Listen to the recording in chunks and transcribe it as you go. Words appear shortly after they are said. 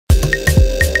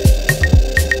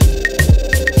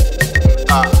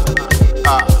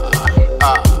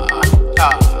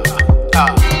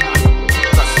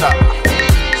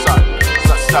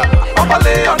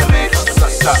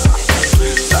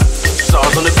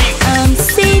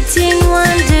Sitting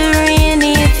wondering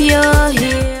if you're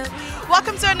here.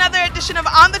 Welcome to another edition of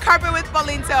On the Carpet with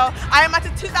Bolinto. I am at the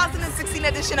 2016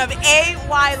 edition of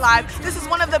AY Live. This is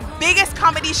one of the biggest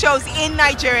comedy shows in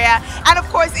Nigeria. And of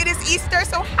course, it is Easter,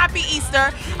 so happy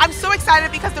Easter. I'm so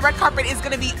excited because the red carpet is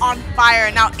going to be on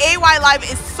fire. Now, AY Live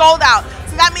is sold out.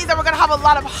 So that means that we're going to have a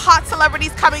lot of hot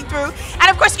celebrities coming through. And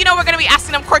of course, you know, we're going to be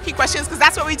asking them quirky questions because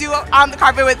that's what we do on the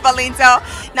carpet with Bolinto.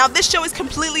 Now, this show is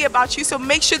completely about you, so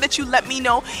make sure that you let me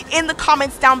know in the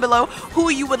comments down below who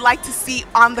you would like to see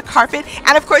on the carpet.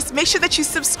 And of course, make sure that you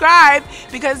subscribe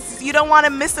because you don't want to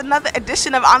miss another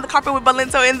edition of On the Carpet with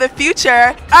Bolinto in the future.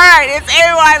 All right, it's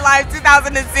AY Live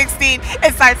 2016.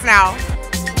 It starts now.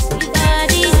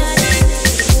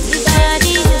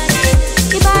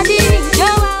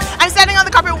 I'm standing on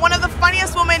the carpet with one of the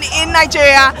funniest women in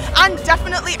Nigeria, and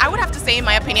definitely, I would have to say, in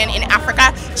my opinion, in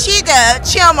Africa, ChiGurl,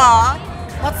 Chioma.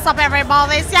 What's up,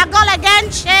 everybody? It's your girl again,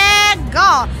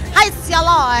 ChiGurl. How's your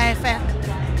life?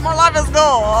 My life is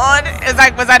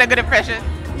good. Was that a good impression?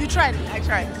 You tried. I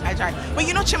tried. But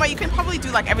you know, Chioma, you can probably do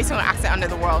like every single accent under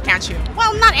the world, can't you?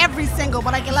 Well, not every single,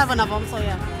 but like 11 of them, so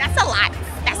yeah. That's a lot.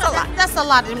 That's a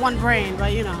lot in one brain,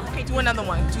 but you know. Okay, do another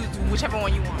one. Do whichever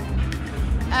one you want.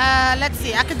 Let's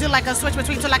see. I could do like a switch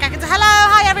between two. Like I could say, hello,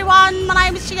 hi everyone. My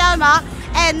name is Chioma,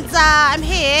 and I'm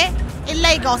here in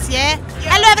Lagos. Yeah.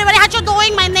 Hello everybody. How you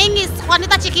doing? My name is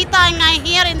Juanita Chiquita, and I'm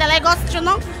here in the Lagos, you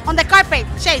know, on the carpet.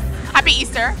 Chase. Happy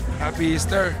Easter. Happy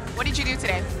Easter. What did you do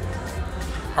today?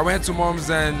 I went to mom's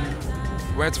and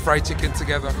went to fried chicken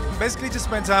together. Basically just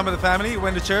spent time with the family,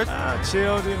 went to church.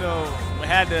 Chilled, you know. We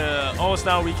had the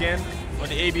All-Star weekend on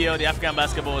the ABL, the African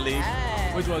Basketball League,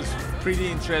 which was pretty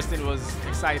interesting. It was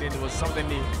exciting. It was something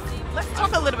new. Let's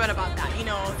talk a little bit about that. You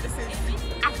know, this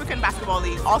is African Basketball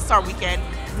League All-Star Weekend.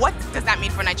 What does that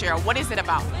mean for Nigeria? What is it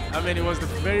about? I mean, it was the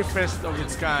very first of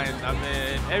its kind. I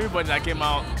mean, everybody that came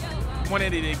out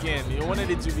wanted it again. You wanted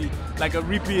it to be like a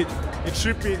repeat, a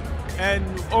tripping, and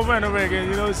over again.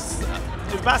 You know, it's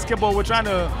basketball. We're trying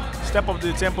to step up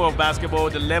the tempo of basketball,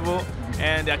 the level,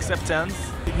 and the acceptance.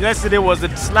 Yesterday was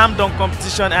the slam dunk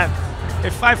competition, and a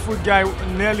 5-foot guy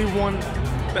nearly won.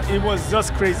 It was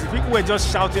just crazy. People were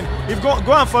just shouting. If go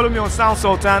and follow me on Sound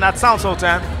Sultan at Sound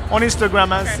Sultan on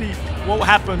Instagram and see what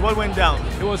happened, what went down.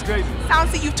 It was crazy.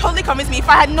 Sounds like you totally convinced me. If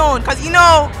I had known, because you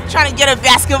know, trying to get a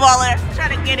basketballer,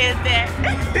 trying to get in there.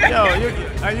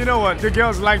 And you know what? The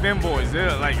girls like them boys.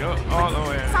 They're like,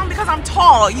 yeah. Sound because I'm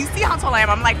tall. You see how tall I am?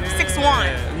 I'm like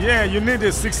 6'1". Yeah, you need a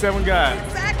 6'7" guy.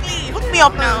 Exactly. Hook me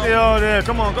up now. Yeah,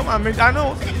 come on. I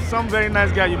know some very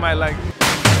nice guy you might like.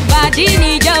 Now,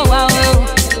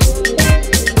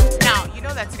 you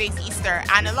know that today's Easter,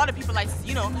 and a lot of people like,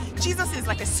 you know, Jesus is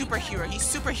like a superhero. He's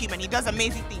superhuman. He does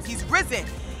amazing things. He's risen.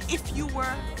 If you were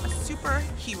a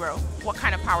superhero, what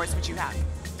kind of powers would you have?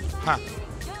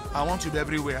 I want to be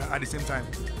everywhere at the same time.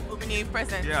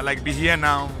 Present. Yeah, like be here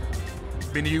now,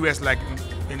 be in the US like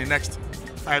in the next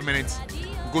 5 minutes,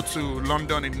 go to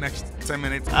London in the next 10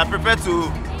 minutes. I prefer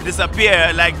to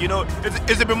disappear, like, you know,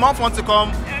 it's a bit more fun to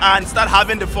come and start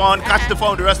having the fun, catch the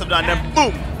fun with the rest of them, and then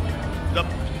boom!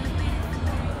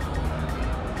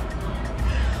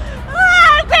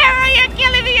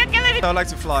 You're killing me. I like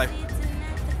to fly.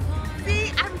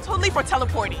 See, I'm totally for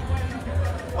teleporting.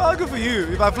 Well, good for you.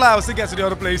 If I fly, I'll still get to the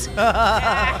other place.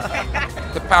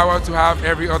 The power to have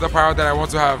every other power that I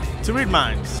want to have. To read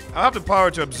minds. I have the power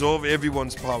to absorb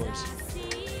everyone's powers.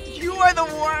 You are the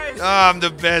worst. I'm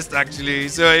the best, actually.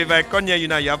 So if I come near you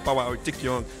now, you have power, I will take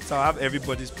you on. So I have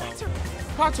everybody's power.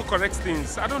 Power to correct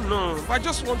things. I don't know. I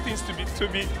just want things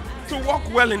to work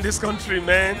well in this country,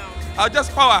 man. I'll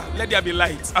just power. Let there be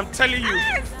light. I'm telling you.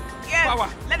 Yes. Power.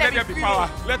 Let there be power.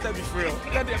 Let there be freedom.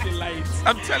 Let there be light.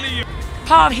 I'm telling you.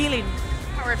 Power of healing.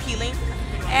 Power of healing.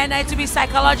 And to be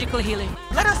psychological healing.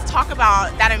 Let us talk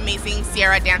about that amazing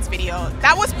Ciara dance video.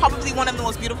 That was probably one of the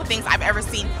most beautiful things I've ever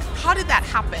seen. How did that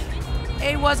happen?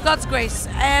 It was God's grace.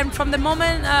 And from the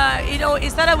moment, you know,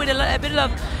 it started with a bit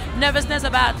of nervousness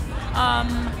about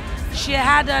she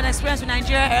had an experience with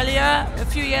Nigeria earlier, a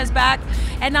few years back,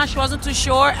 and now she wasn't too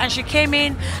sure, and she came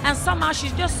in, and somehow she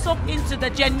just soaked into the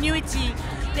genuity,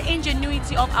 the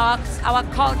ingenuity of our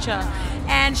culture,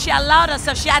 and she allowed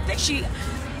herself. I think she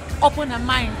opened her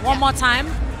mind one more time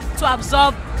to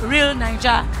absorb real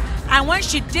Nigeria, and when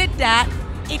she did that,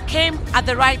 it came at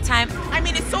the right time. I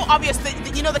mean, it's so obvious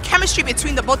that, you know, the chemistry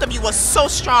between the both of you was so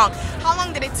strong. How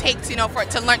long did it take, you know,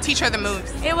 to teach her the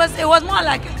moves? It was more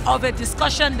like of a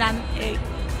discussion than a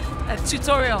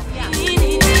tutorial. Yeah.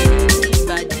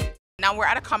 Now we're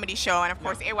at a comedy show, and of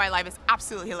course, AY Live is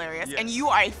absolutely hilarious, and you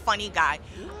are a funny guy.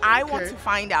 I want to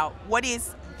find out, what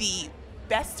is the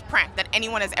best prank that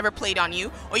anyone has ever played on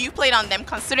you, or you played on them,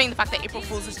 considering the fact that April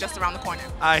Fool's is just around the corner?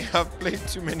 I have played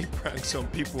too many pranks on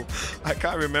people. I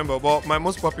can't remember, but my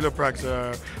most popular pranks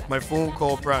are my phone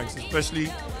call pranks, especially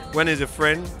when it's a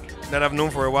friend that I've known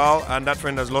for a while and that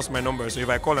friend has lost my number. So if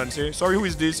I call and say, sorry, who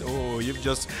is this? Oh, you've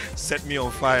just set me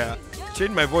on fire.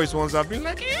 Changed my voice once. I've been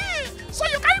like, so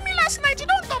you carried me last night, you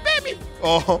don't obey me.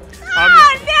 Oh,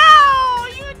 no,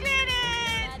 you did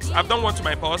it. I've done one to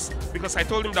my boss because I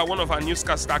told him that one of our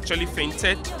newscasts actually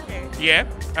fainted. Okay. Yeah,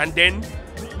 and then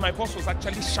my boss was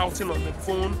actually shouting on the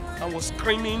phone and was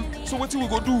screaming. So what are we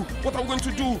going to do? What are we going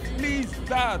to do? Please,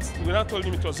 Dad. We now told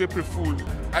him it was April Fool.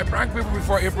 I prank people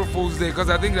before April Fool's Day because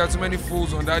I think there are too many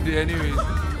fools on that day anyways.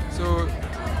 So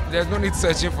there's no need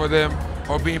searching for them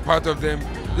or being part of them.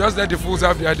 Just let the fools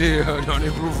have their day on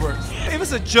April 1st. If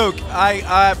it's a joke,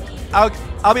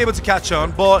 I'll be able to catch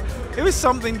on, but if it's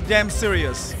something damn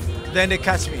serious, then they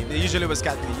catch me. They usually always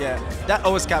catch me, yeah. That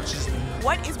always captures me.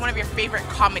 What is one of your favorite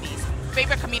comedies,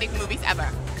 favorite comedic movies ever?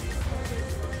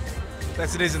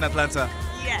 Best Days in Atlanta.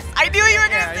 Yes, I knew you were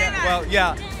going to say that. Well,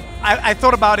 yeah, I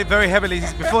thought about it very heavily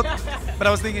before, but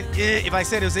I was thinking, if I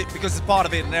said it was it because it's part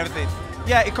of it and everything.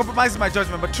 Yeah, it compromises my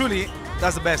judgment, but truly,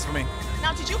 that's the best for me.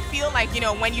 Now, did you feel like,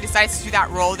 when you decided to do that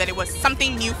role, that it was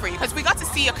something new for you? Because we got to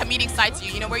see a comedic side to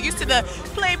you. We're used to the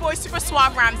playboy, super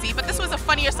suave Ramsey, but this was a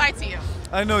funnier side to you.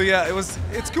 I know, yeah,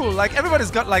 it's cool. Like,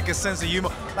 everybody's got like a sense of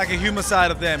humor, like a humor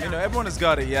side of them. Everyone has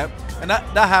got it, yeah. And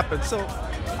that happened, so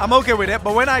I'm okay with it.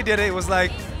 But when I did it, it was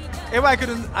like, if I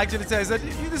couldn't actually tell, I said,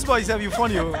 this boy is having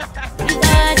funny.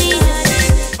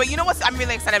 But you know what I'm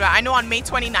really excited about? I know on May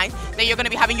 29th that you're going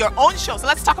to be having your own show, so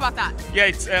let's talk about that. Yeah,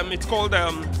 it's called,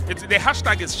 the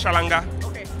hashtag is Shalanga.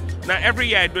 Okay. Now, every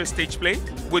year I do a stage play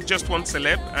with just one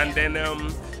celeb, and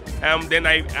then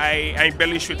I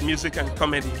embellish with music and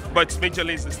comedy. But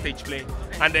majorly it's a stage play.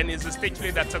 And then it's a stage play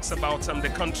that talks about the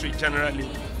country generally.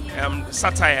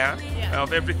 Satire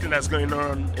of everything that's going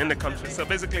on in the country. So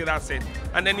basically that's it.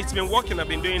 And then it's been working. I've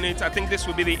been doing it. I think this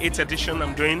will be the 8th edition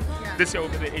I'm doing. Yeah. This year will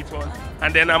be the 8th one.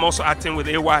 And then I'm also acting with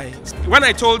AY. When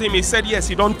I told him, he said, yes,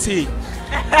 you don't take.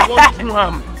 I want to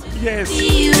ham. Yes.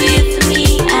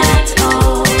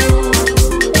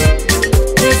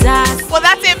 Well,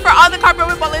 that's it for On the Carpet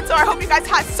with Bolinto. I hope you guys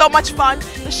had so much fun.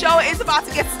 The show is about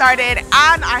to get started,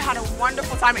 and I had a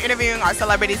wonderful time interviewing our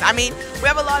celebrities. I mean, we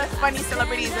have a lot of funny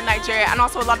celebrities in Nigeria, and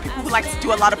also a lot of people who like to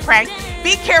do a lot of pranks.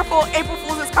 Be careful, April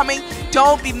Fool's is coming.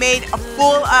 Don't be made a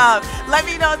fool of. Let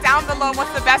me know down below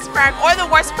what's the best prank or the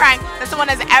worst prank that someone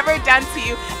has ever done to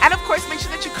you. And of course, make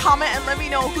sure that you comment and let me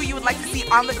know who you would like to see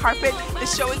on the carpet. The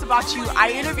show is about you.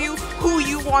 I interview who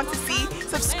you want to see.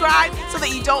 Subscribe so that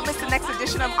you don't miss the next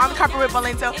edition of On the Carpet with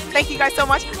Bolinto. Thank you guys so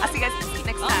much. I'll see you guys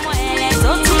next time.